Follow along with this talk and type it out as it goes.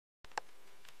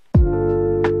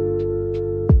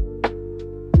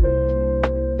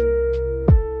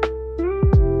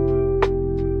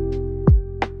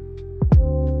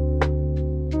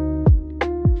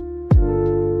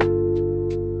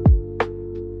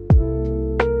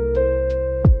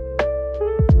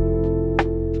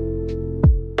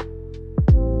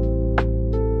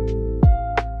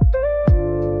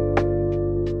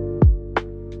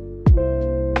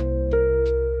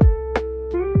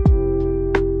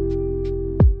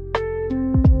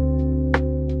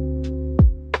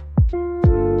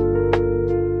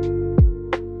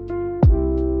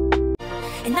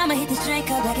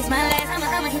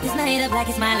up like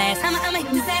it's my last. I'ma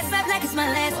hit this ass up like it's my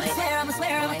last. I'ma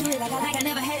swear I'ma do it like I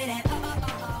never had it at.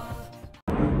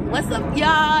 What's up,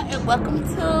 y'all, and welcome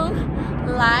to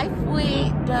Life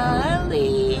with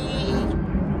Dolly.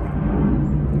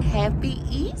 Happy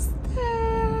Easter.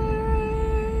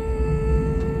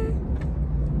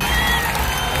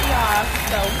 Y'all,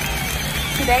 so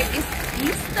today is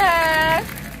Easter.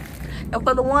 And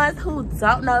for the ones who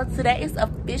don't know, today is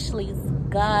officially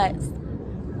God's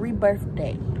rebirth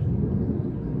day.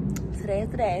 Today is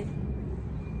the day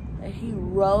that he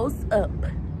rose up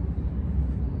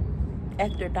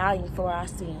after dying for our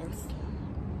sins.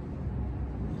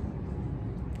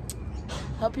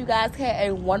 Hope you guys had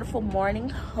a wonderful morning.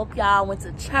 Hope y'all went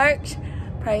to church.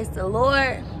 Praise the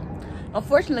Lord.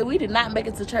 Unfortunately, we did not make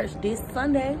it to church this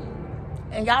Sunday.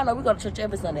 And y'all know we go to church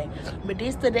every Sunday. But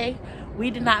this today,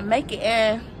 we did not make it.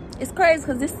 And it's crazy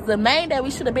because this is the main day we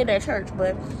should have been at church.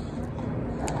 But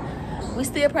we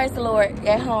still praise the Lord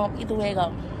at home either way it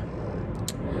go.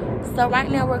 So right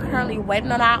now, we're currently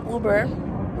waiting on our Uber.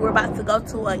 We're about to go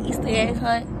to an Easter egg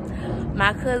hunt.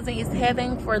 My cousin is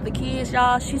having for the kids,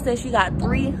 y'all. She said she got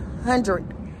 300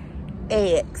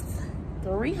 eggs.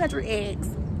 300 eggs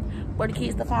for the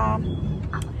kids to find.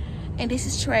 And this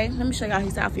is Trey. Let me show y'all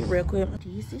his outfit real quick.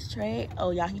 This is Trey.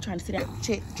 Oh, y'all, he trying to sit down.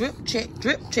 Check, drip, check,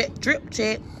 drip, check, drip,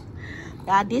 check.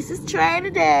 Y'all, this is Trey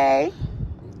today.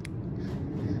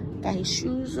 Got his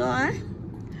shoes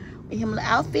on. With him the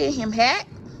outfit, him hat.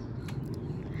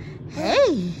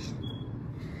 Hey.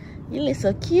 You look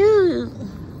so cute.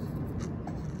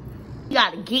 You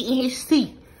gotta get in his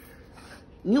seat.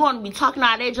 You wanna be talking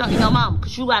all that junk to your mama,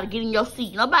 cause you gotta get in your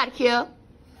seat. Nobody care.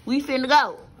 We finna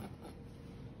go.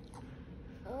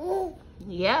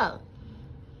 Yeah.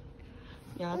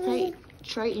 Y'all take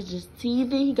Trey is just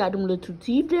teething. He got them little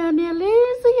teeth down there. Let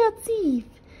them see your teeth.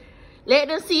 Let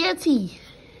them see your teeth.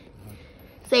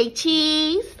 Say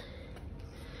cheese.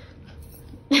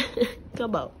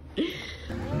 Come on.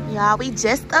 Y'all, we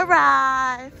just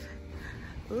arrived.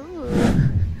 Ooh.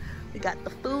 We got the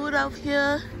food over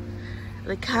here.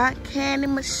 The cotton candy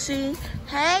machine.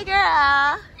 Hey,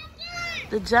 girl.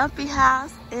 The jumpy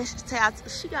house. And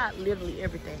she got literally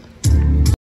everything.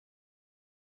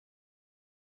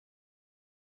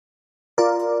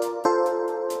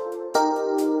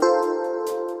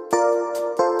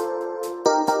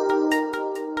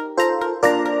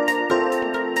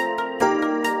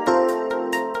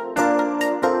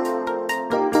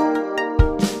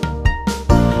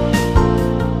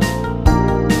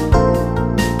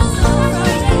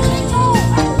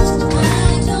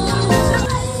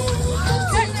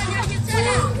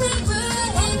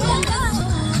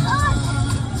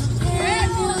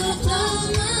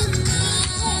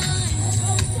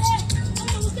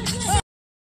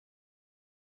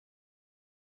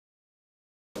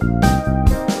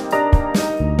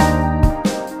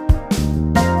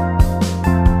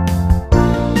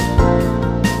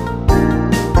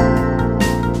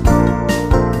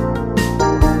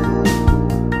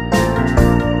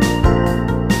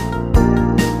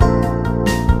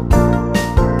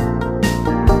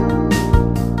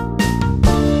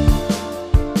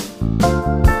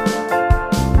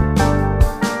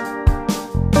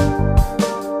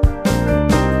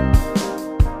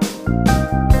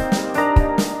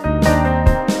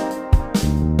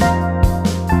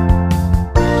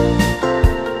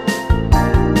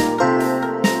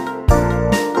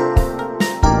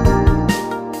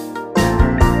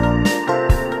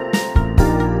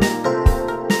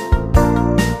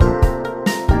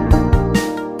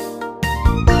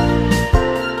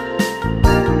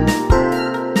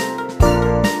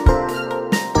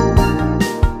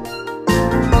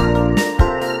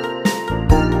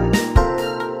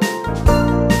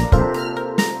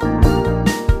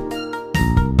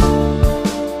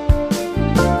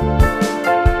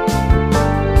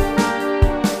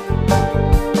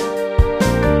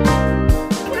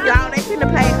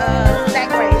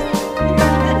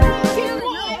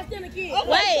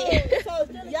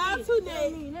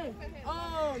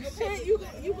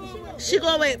 She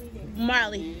going with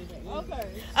Marley.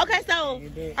 Okay, so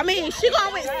I mean she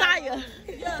going with Saya.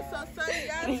 Yeah, so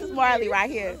Saya. This is Marley right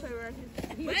here.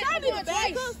 But y'all need to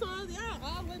back up, so y'all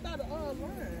always got the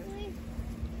line.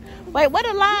 Wait, what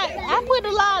the line? I put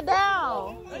the line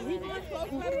down.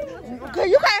 Cause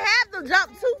you can't have them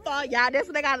jump too far, y'all. That's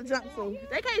what they gotta jump to.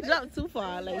 They can't jump too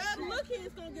far. Like, well, look here,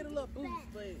 it's gonna get a little boost,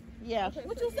 but yeah. Okay.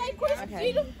 What you say, Chris?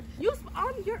 Okay.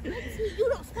 I'm your auntie. You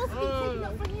don't supposed to be taking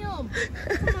up for him.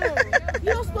 Come on.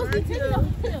 You don't supposed to be taking up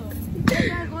for him. That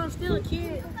guy gonna steal a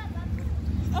kid.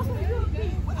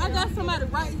 Okay, I got somebody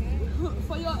right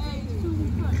for your age too.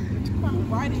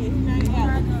 Right in, he ain't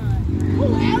out.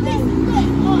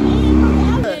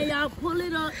 Y'all pull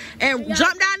it up. And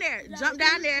jump down there. Jump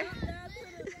down there.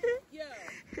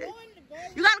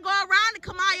 You gotta go around it,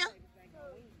 Kamaya.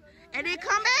 And then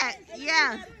come back.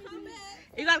 Yeah.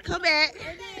 You gotta come back.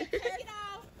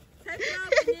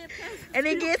 And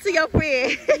then get to your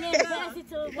friend.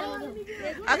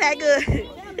 Okay, good.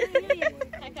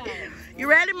 You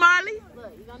ready, Marley?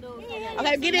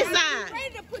 Okay, get inside.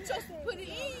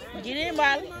 Get in,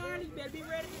 Marley.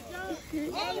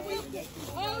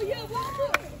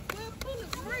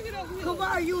 Come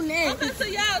on, you next.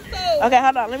 Okay,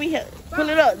 hold on. Let me pull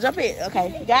it up. Jump in.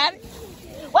 Okay, you got it?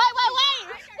 Wait.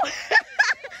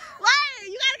 Wait,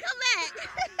 you gotta come back.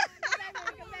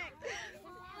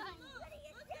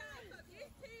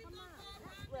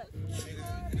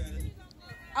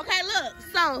 Okay, look.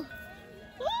 So,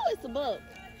 it's a bug.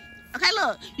 Okay,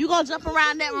 look. You gonna jump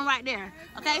around that one right there.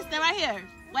 Okay, stay right here.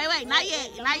 Wait, not yet.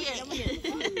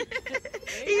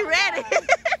 He ready.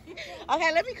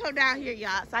 Okay, let me come down here,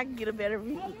 y'all, so I can get a better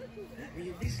view.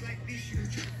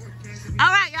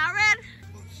 All right, y'all ready?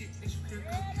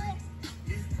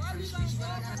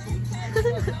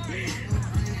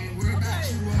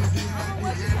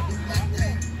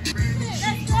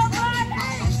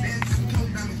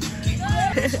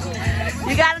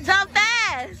 You gotta jump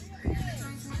fast.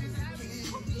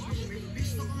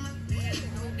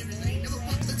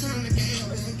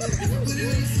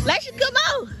 Lexi, come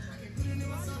on.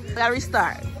 We gotta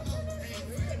restart.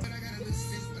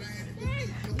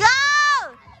 Go!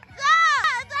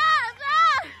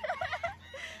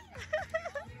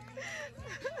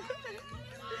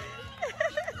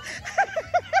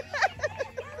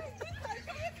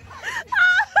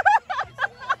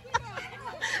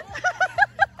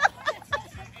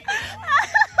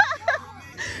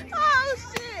 Oh,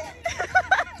 shit.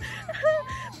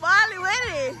 Marley with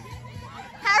it.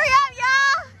 Hurry up,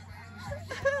 y'all.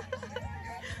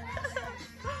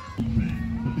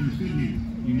 But there's good news.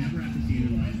 You never have to see an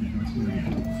Elijah or story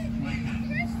again. Try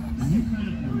House. A new kind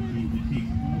of pharmacy that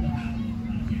takes all the hassle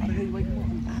out of getting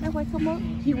How did wake him up?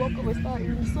 He woke up and started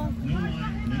eating something. no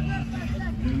lie, no outside,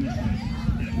 no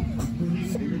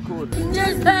mistakes.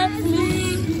 Just bless me.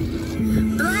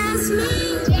 Bless me.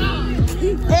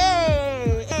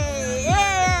 Hey.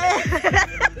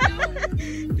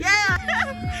 Yeah.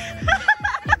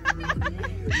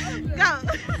 Go.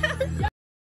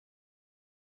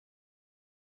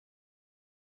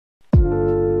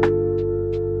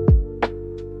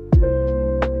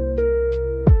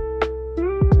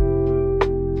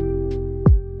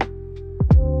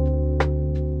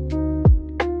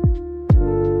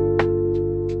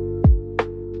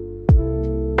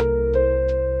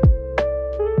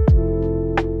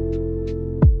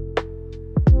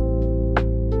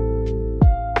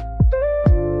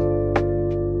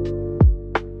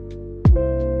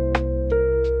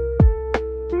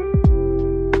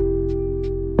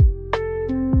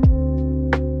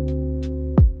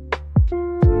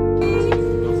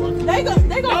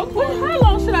 They go. How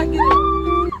long should I get it?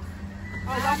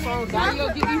 Dario,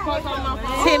 get these folks on my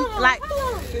phone. 10, like,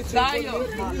 Dario.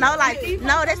 no,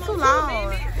 that's too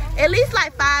long. At least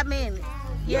like 5 minutes.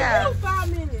 Yeah. 5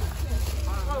 minutes.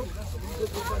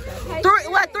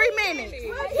 3 minutes?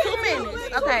 2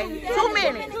 minutes. Okay, 2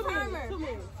 minutes. 2 minutes.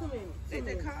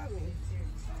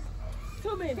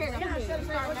 2 minutes.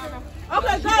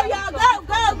 Okay, go, y'all. Go.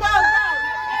 Wait.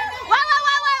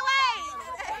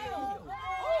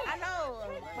 I know,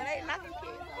 but they knocking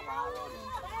kids up already.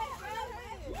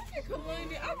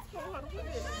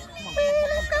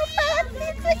 Let's go fast.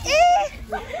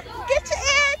 Get your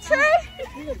egg, Trey.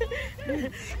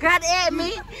 Grab the egg, me.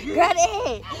 Grab the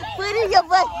egg. Put it in your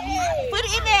butt. Put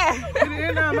it in there. Put it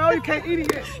in now. No, you can't eat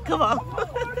it yet. Come on.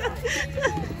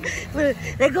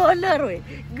 They go another way.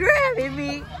 Grab it,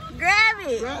 me. Grab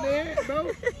it. Grab the egg,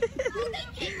 bro.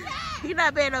 You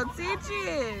not paying no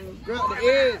attention. Grab the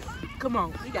eggs. Come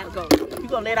on, we gotta go. You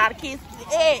gonna let all the kids see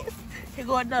the eggs. Here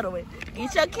go another way.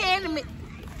 Get your candy.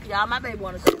 Y'all, my baby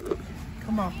wanna go.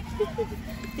 Come on.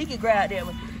 He can grab that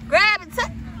one. Grab it.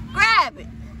 Grab it.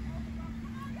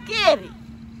 Get it.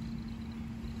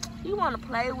 You wanna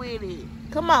play with it.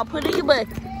 Come on, put it in your butt.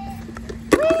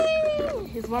 Whee!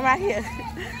 Here's one right here.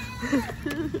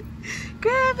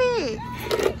 Grab it.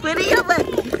 Put it in your butt.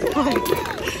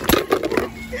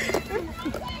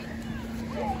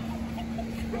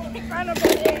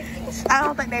 I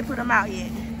don't think they put them out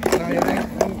yet.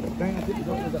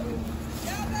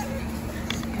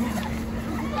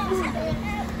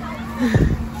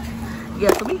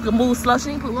 Yeah, so we can move slow.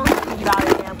 She ain't put one. Get all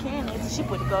the damn candies. She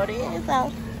put the go there. It's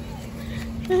out.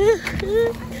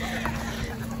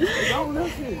 Don't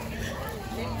look it.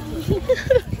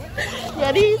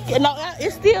 Yeah, these, no,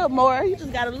 it's still more. You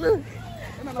just gotta look.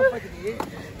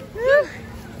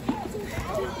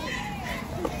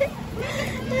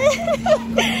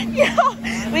 Yo,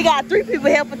 we got 3 people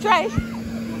here for Trey.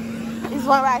 This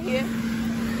one right here.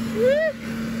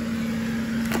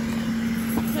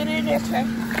 Put it in there, Trey.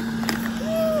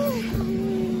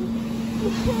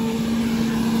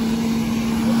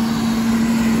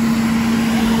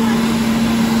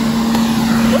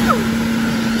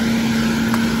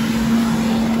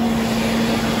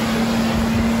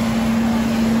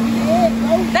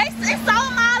 They sold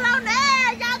them all on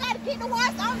there. Y'all gotta get the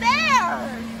ones on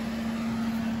there.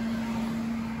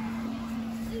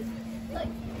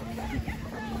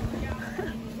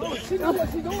 She knows what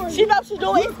she's doing. She knows she's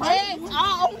doing it. It's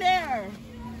all on there.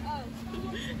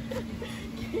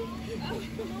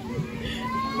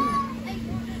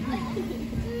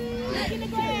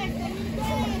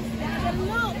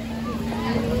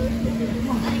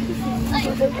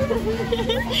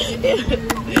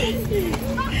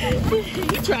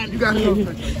 He trying to go.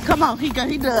 Come on, he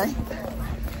done.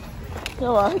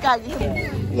 Come on, he got you.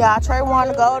 Yeah, Trey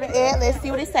wanna go to Ed. Let's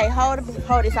see what it say. Hold it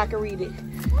so I can read it.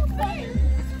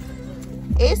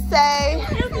 It say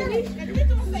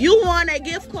you want a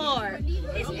gift card.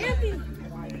 It's empty.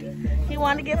 He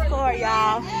want a gift card,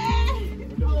 y'all.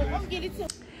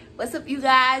 What's up, you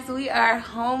guys? We are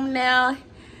home now.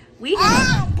 We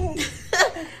had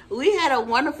a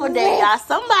wonderful day, y'all.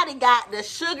 Somebody got the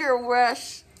sugar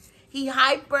rush. He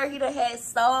hyper. He done had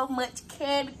so much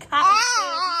candy,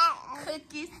 cotton candy,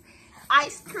 cookies,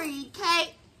 ice cream,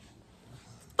 cake,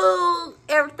 food,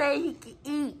 everything he could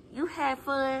eat. You had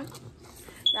fun.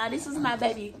 Y'all, this is my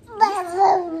baby.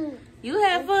 You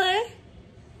had fun?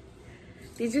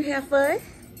 Did you have fun?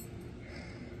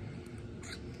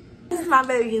 This is my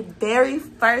baby's very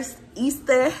first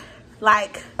Easter,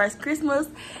 like first Christmas.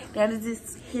 That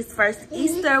is his first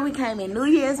Easter. We came in New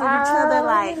Year's with each other.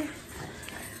 Like,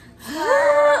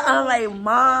 I'm like,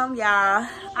 Mom, y'all.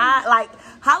 Like,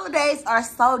 holidays are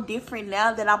so different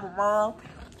now that I'm a mom.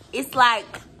 It's like,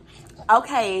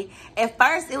 okay, at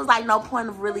first it was like no point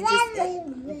of really just,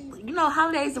 you know,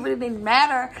 holidays really didn't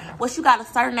matter. Once you got a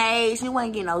certain age, you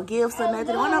wouldn't get no gifts or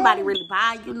nothing. Wasn't nobody really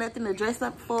buying you nothing to dress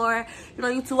up for. You know,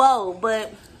 you too old.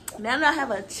 But now that I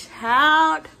have a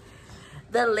child,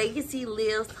 the legacy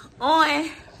lives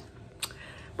on.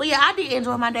 But yeah, I did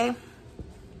enjoy my day.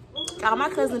 My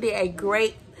cousin did a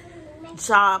great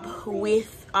job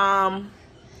with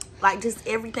like just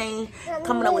everything,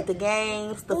 coming up with the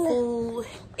games, the food,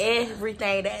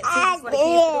 everything that for the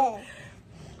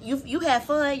kids. You had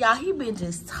fun, y'all. He been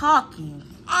just talking.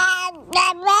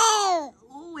 Ooh,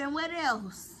 and what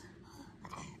else?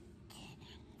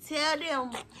 Tell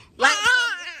them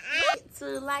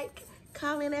like,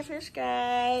 comment, and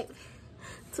subscribe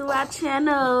to our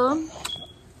channel.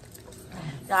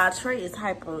 Y'all, Trey is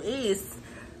hyper.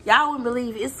 Y'all wouldn't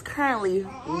believe it's currently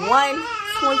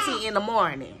 1:20 in the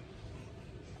morning.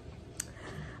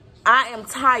 I am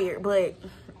tired, but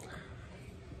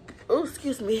oh,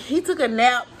 excuse me. He took a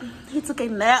nap.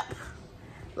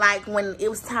 Like when it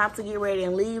was time to get ready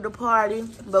and leave the party,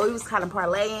 but we was kind of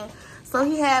parlaying. So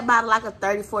he had about like a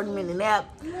 30-40 minute nap.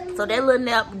 So that little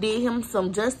nap did him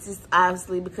some justice,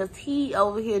 obviously, because he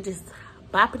over here just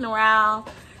bopping around.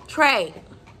 Trey.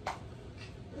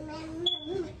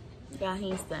 Y'all,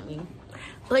 he ain't stunned me.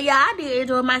 But yeah, I did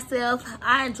enjoy myself.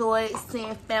 I enjoyed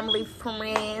seeing family,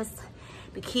 friends,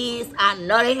 the kids. I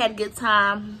know they had a good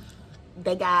time.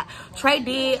 Trey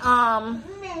did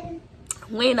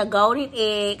win a golden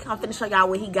egg. I'm finna show y'all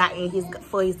what he got in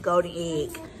for his golden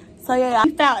egg. So yeah, he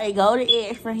found a golden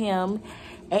egg for him.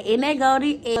 And in that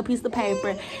golden egg, a piece of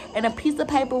paper. And a piece of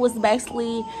paper was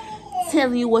basically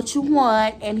telling you what you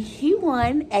won. And he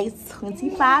won a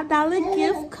 $25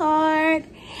 gift card.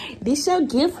 This your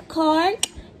gift card.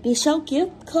 This your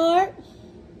gift card.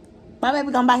 My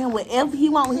baby gonna buy him whatever he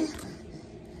wants.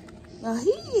 Now he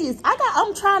is.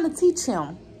 I'm trying to teach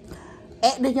him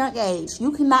at the young age.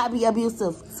 You cannot be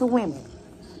abusive to women.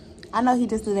 I know he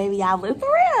just a baby, y'all, but for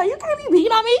real, you can't be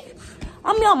beating on me.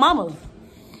 I'm your mama.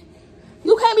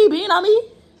 You can't be beating on me.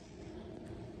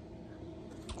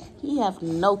 He have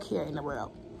no care in the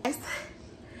world. I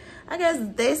guess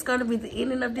that's gonna be the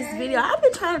ending of this video. I've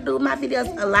been trying to do my videos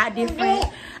a lot different.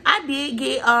 I did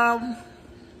get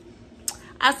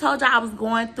I told y'all I was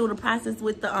going through the process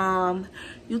with the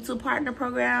YouTube partner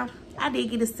program. I did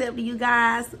get accepted, you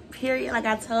guys, period. Like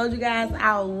I told you guys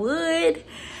I would.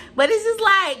 But it's just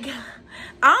like,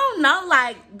 I don't know,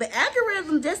 like the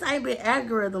algorithm just ain't been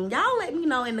algorithm. Y'all let me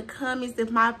know in the comments if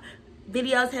my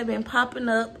videos have been popping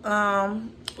up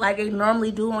like they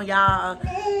normally do on y'all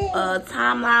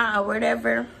timeline or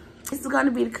whatever. this is going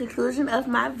to be the conclusion of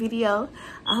my video.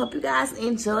 I hope you guys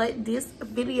enjoyed this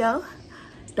video.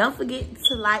 Don't forget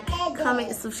to like,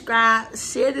 comment, subscribe,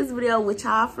 share this video with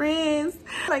y'all friends.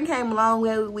 I came a long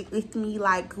way with me.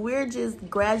 Like, we're just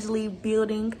gradually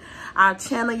building our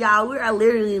channel, y'all. We are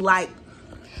literally like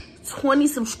 20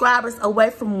 subscribers away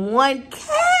from 1K,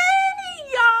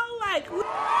 y'all. Like, we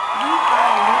are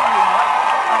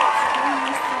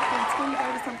literally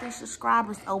like 20 something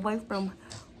subscribers away from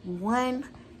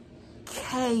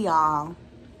 1K, y'all.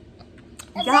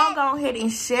 Y'all go ahead and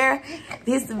share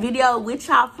this video with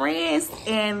y'all friends,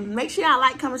 and make sure y'all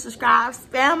like, comment, subscribe,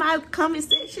 spam my comment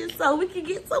section so we can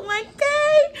get to 1K,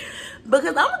 because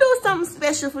I'm gonna do something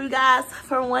special for you guys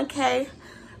for 1K.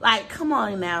 Like, come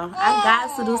on now, I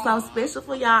got to do something special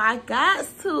for y'all. I got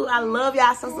to. I love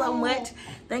y'all so much.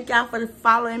 Thank y'all for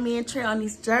following me and Trey on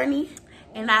this journey,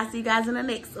 and I'll see you guys in the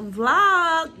next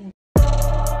vlog.